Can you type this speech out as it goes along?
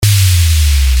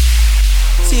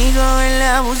Sigo en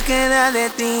la búsqueda de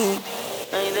ti.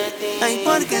 Ay,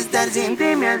 porque estar sin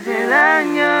ti me hace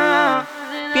daño.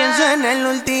 Pienso en el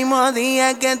último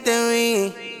día que te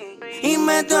vi y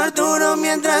me torturo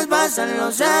mientras pasan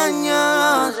los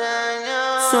años.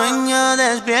 Sueño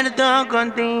despierto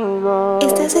contigo.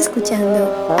 Estás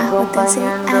escuchando a JC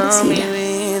Tomando mi Arcila.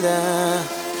 vida,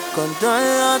 con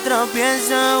todo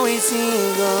tropiezo y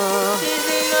sigo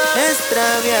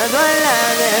extraviado a la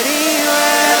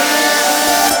deriva.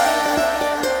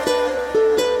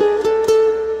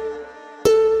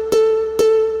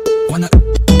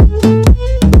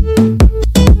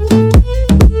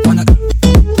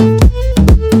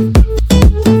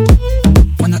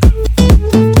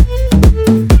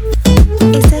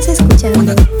 Estás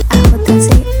escuchando a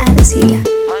JC Arcila.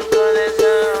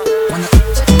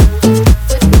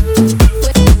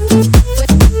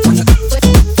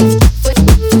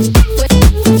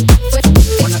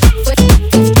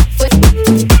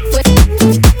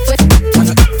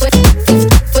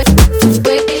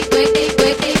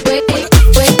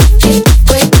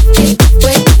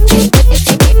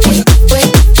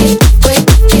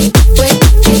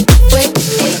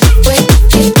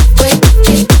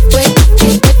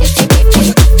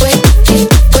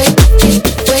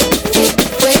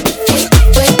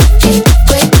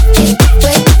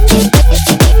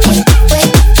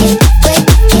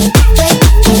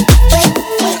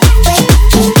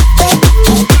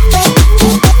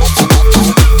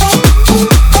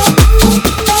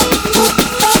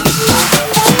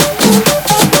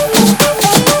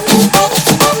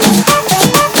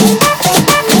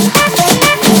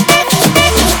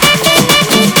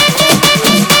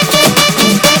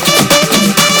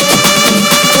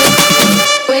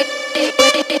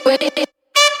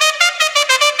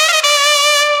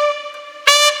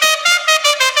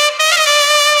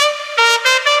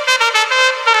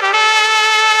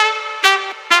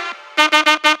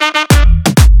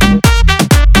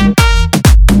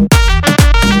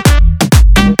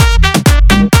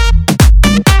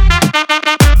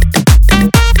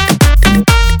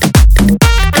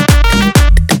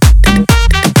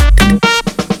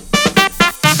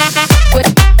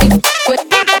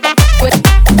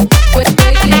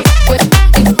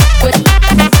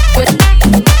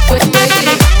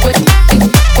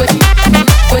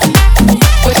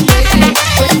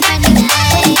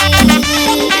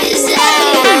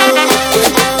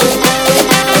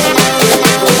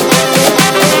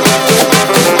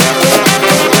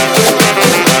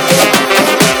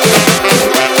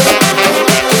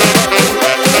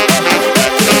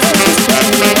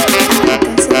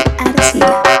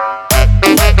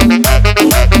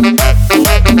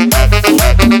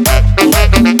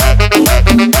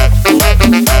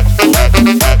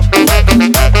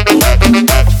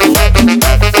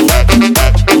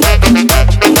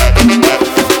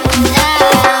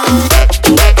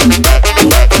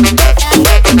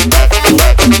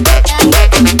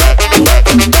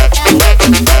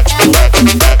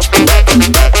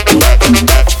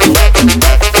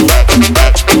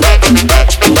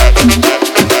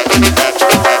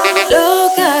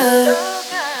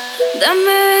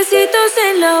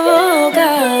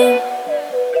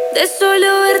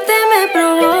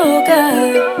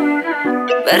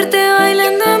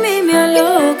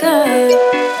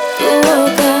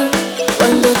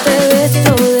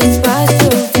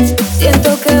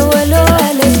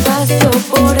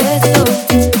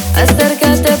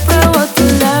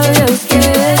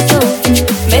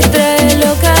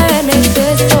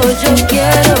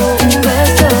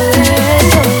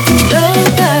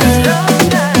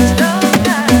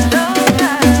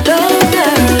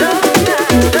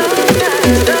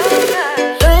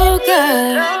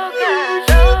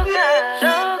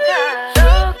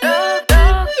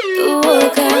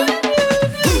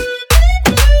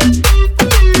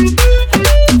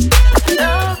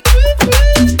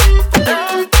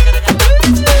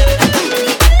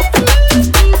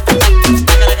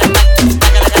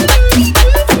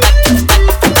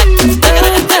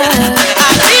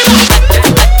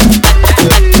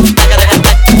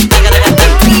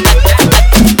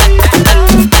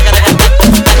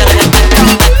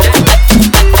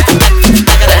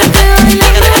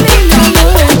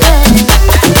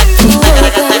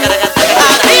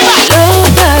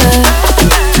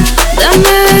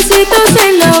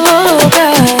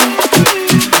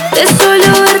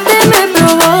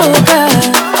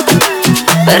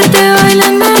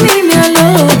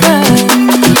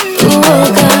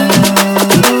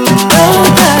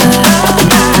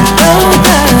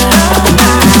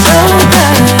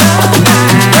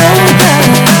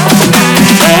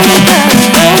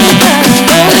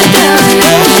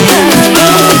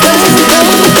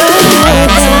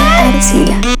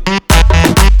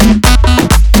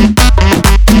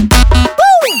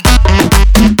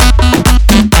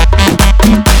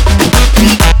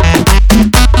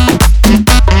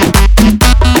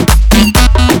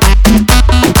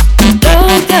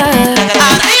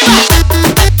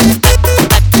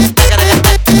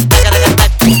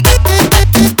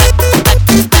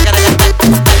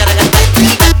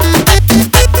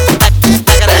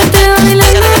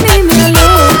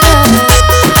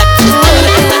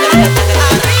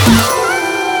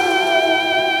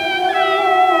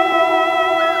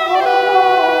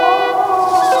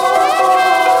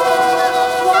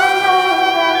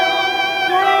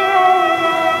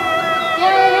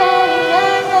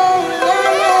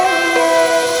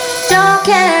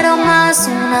 Es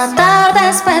una tarde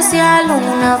especial,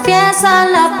 una fiesta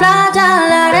en la playa,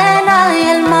 la arena y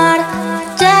el mar.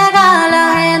 Llega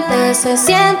la gente, se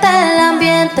siente el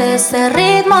ambiente, ese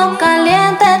ritmo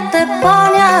caliente te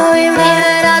pone a vibrar.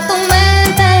 Libera tu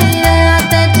mente y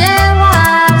déjate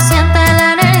llevar, siente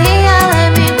la energía de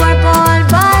mi cuerpo al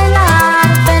bailar.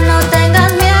 Ven, no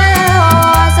tengas miedo,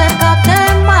 acércate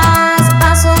más,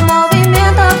 haz un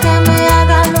movimiento que me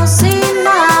haga alucinar.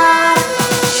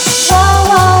 Wow,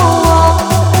 wow,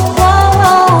 wow,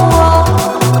 wow, wow,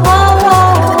 wow,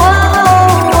 wow, wow,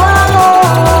 wow.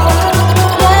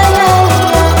 Yeah, yeah,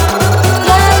 yeah,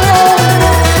 yeah, yeah, yeah.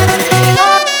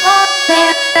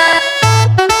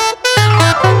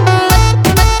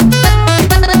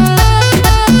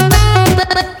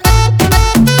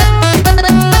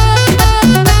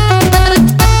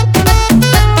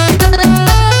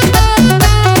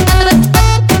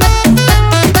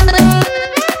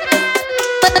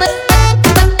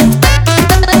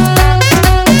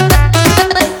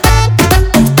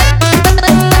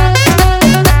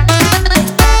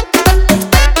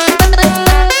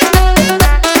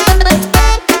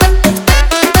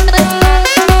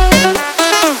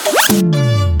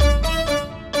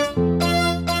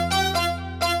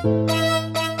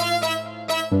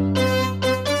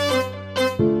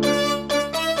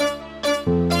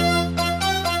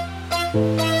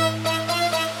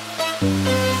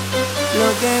 Lo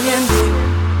que vi en ti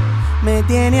me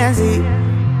tiene así,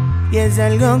 y es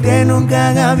algo que nunca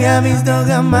había visto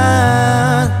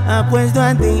jamás. Apuesto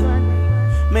a ti,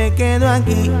 me quedo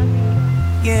aquí.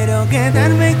 Quiero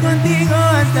quedarme contigo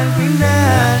hasta el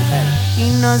final.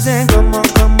 Y no sé cómo,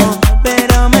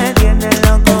 pero me tiene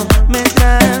loco. Me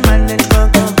trae mal del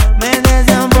coco, me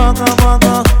desea un poco.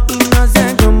 Y no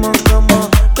sé cómo,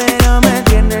 pero me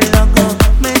tiene loco.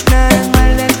 Me trae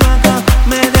mal del coco,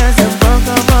 me desea un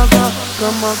poco.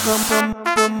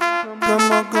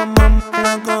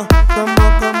 Loco.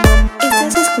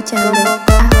 Estás escuchando a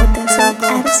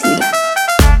Arcila.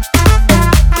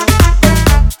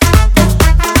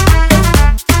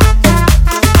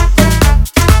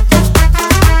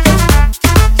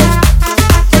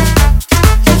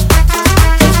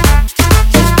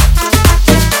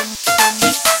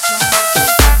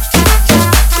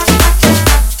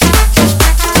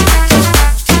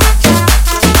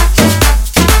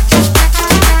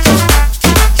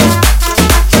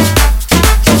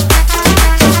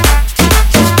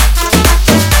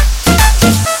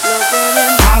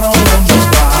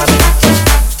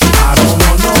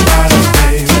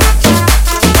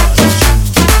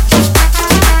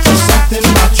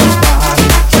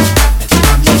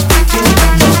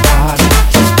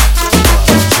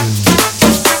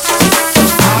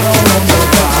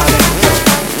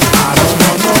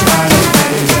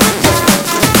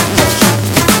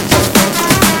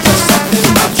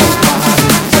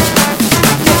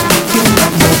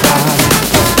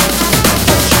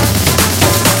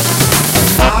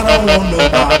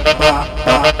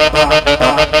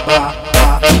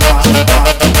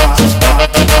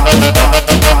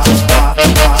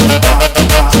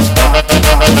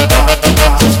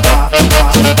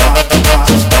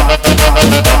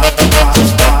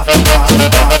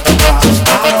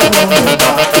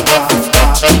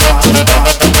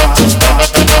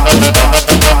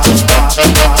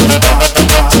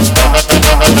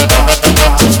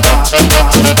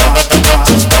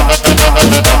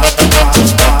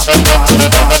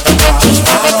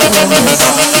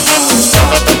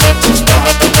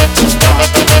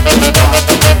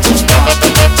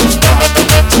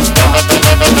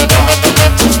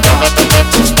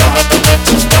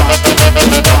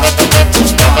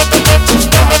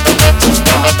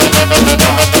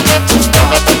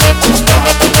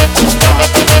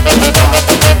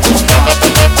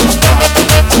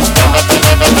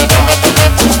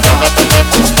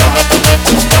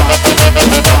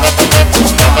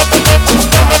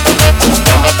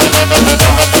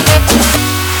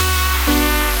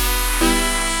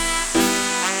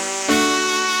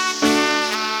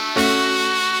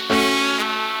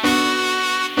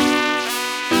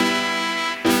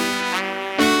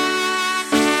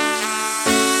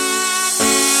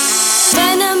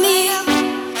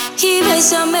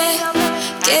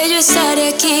 Que yo estaré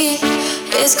aquí,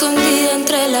 escondida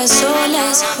entre las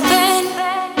olas. Ven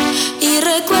y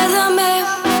recuérdame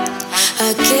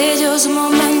aquellos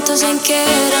momentos en que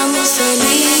éramos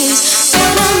felices.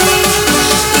 Ven a mí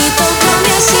y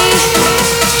tócame así.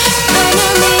 Ven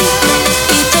a mí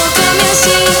y tócame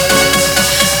así.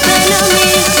 Ven a mí,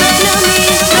 ven a mí,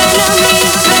 ven a mí,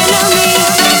 ven a mí.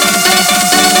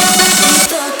 Y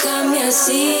tócame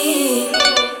así.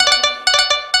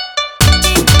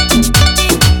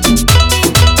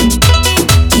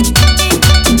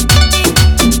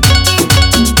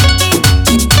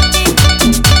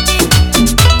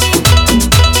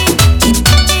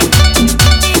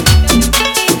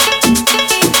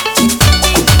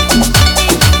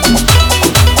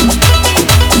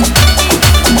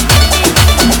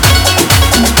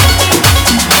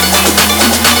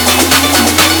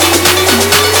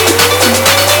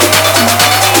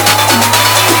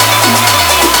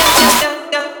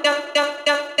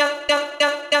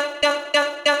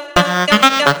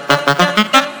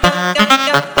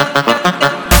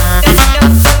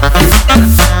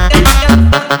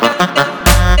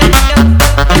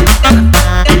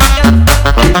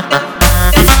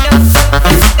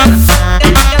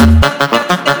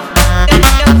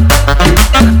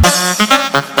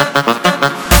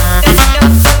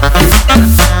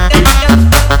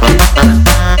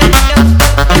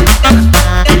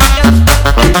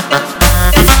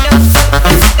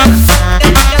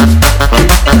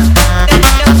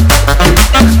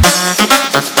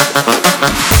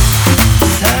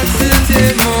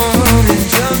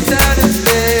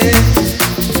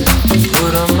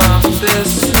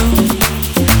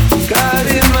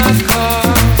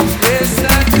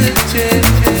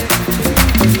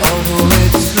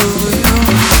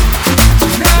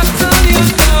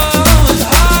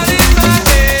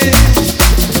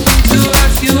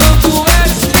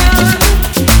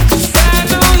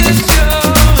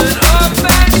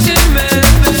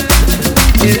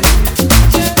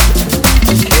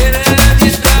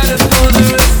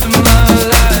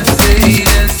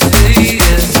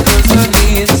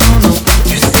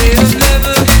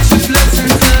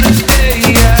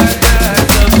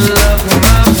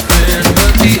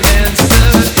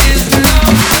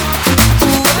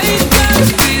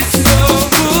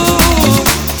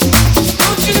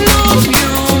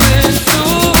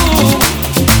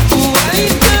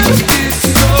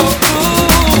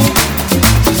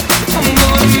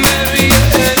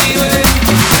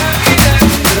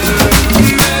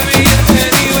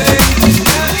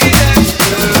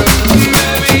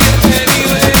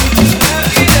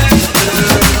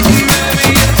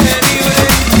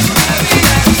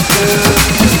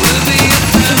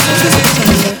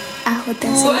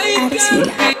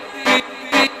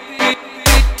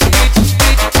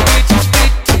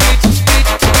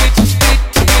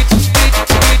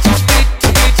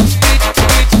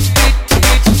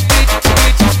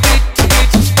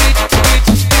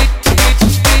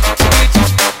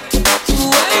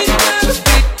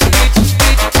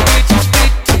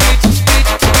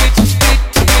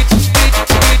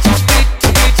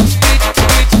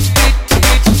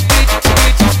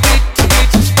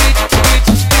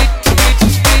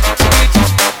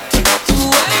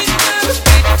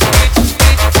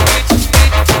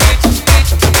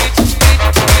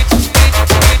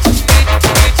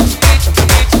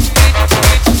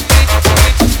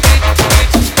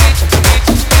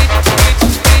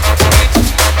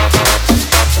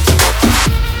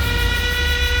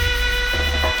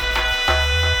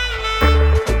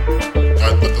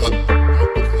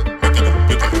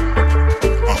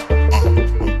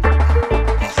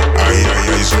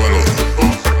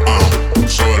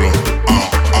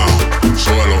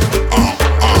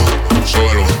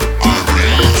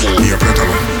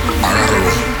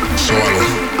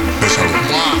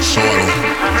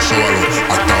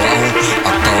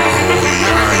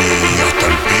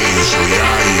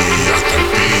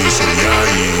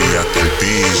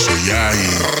 Y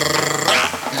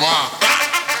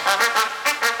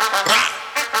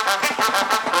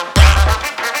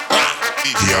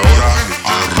ahora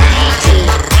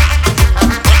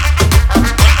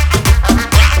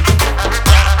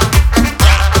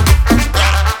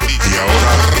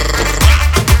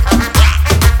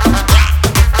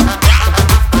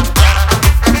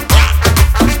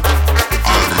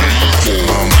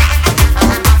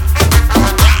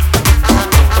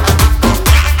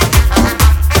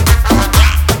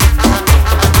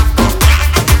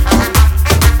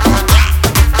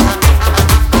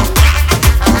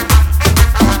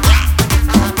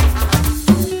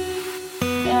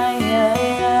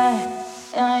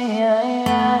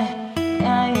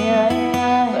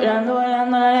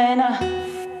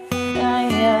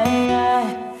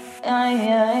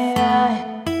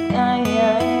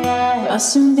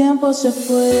Hace un tiempo se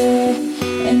fue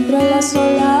entre las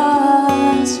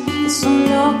olas, eso es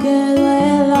lo que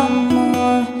duele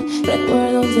amor.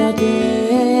 Recuerdos de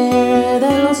ayer,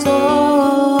 de los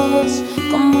dos,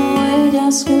 como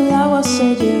ellas que el agua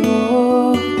se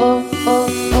llevó.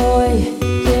 Hoy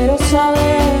quiero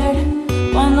saber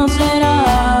cuándo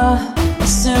será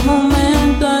ese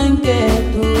momento en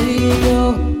que tú y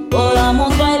yo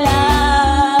podamos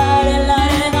bailar en la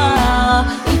arena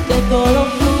y que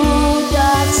todo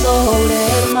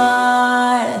sobre el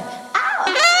mar.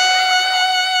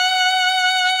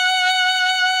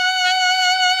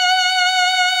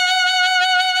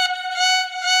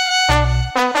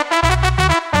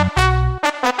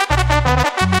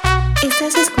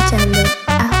 Estás escuchando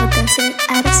a JC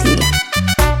Arcila.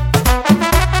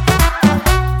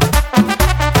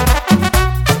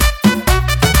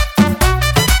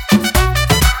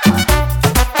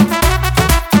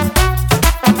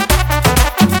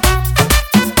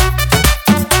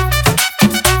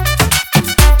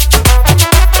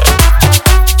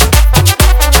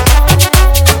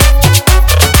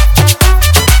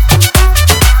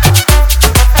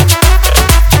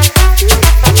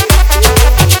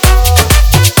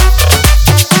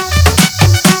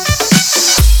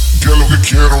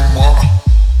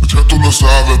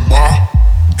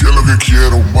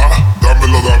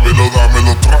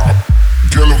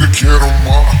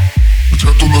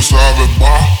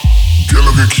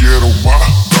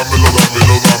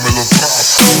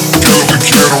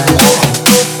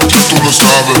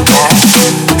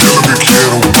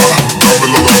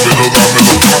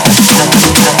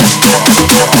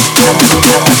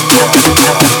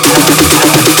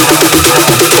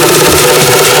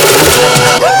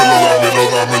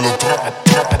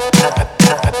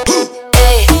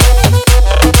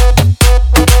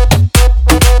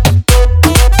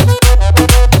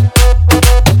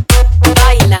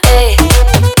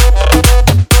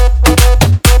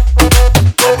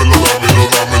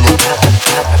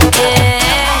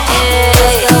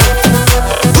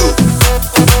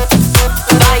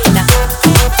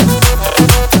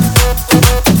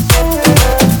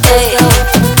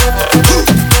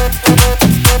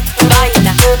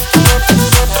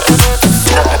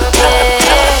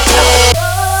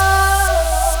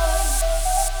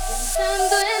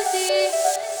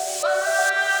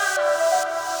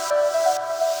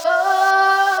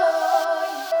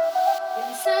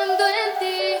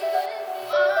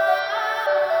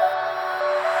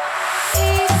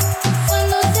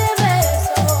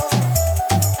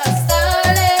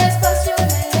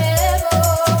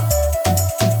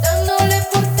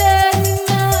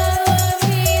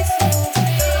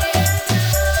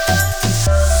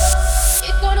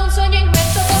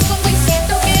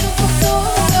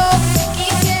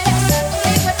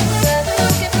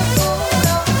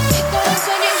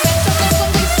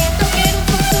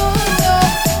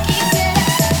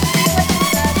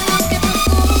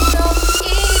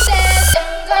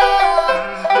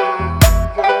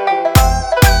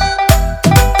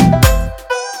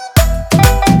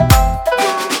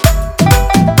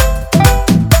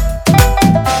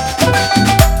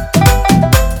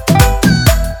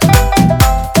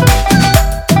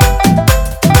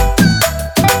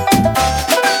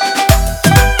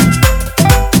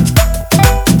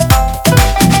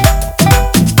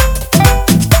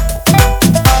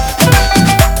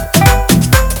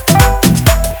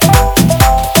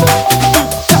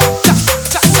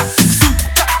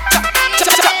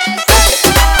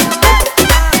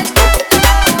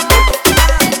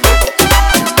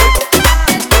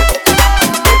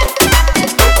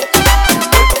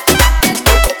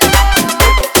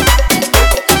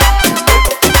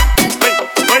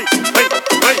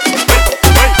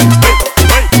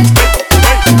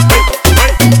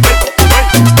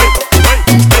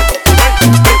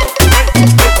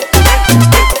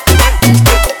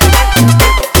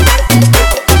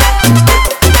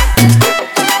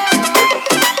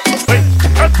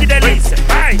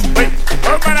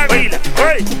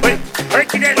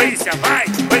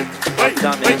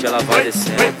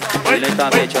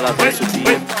 rapidamente ela vai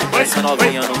subir. Essa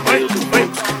novinha no meio do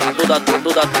fluxo, tá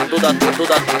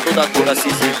toda se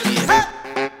sentindo.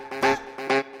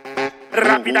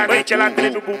 Rapidamente ela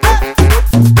treina o bumbum.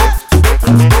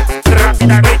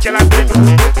 Rapidamente ela treina o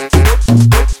bumbum.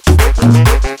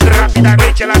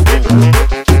 Rapidamente ela treina o bumbum.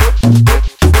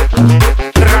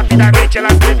 Rapidamente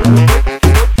ela treina o bumbum.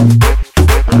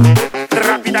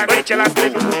 Rapidamente ela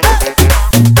treina o bumbum.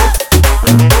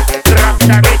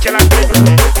 Rapidamente ela treina o bumbum. Rapidamente ela treina o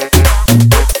bumbum.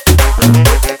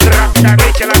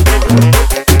 Rapidamente ela treina o bumbum.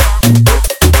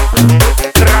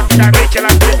 Rapidamente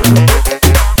ela treina o bumbum.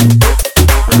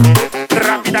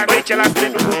 Rapidamente ela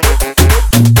treina o bumbum.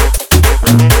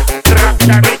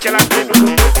 Rapidamente ela treina o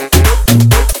bumbum.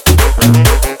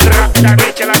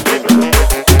 Rapidamente ela treina o bumbum.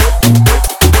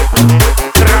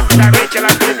 Rapidamente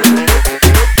ela treina o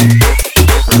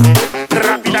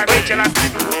bumbum.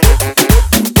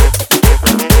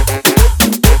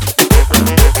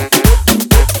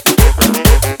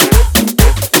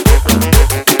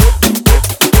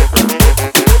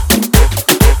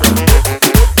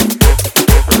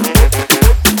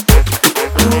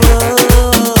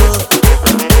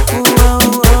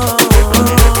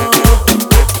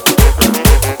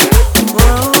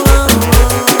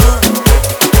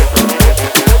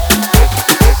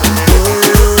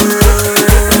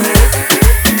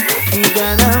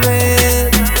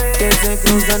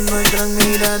 Nuestras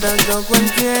miradas toco el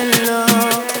cielo.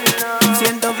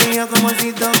 Siento frío como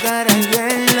si tocara el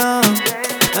hielo.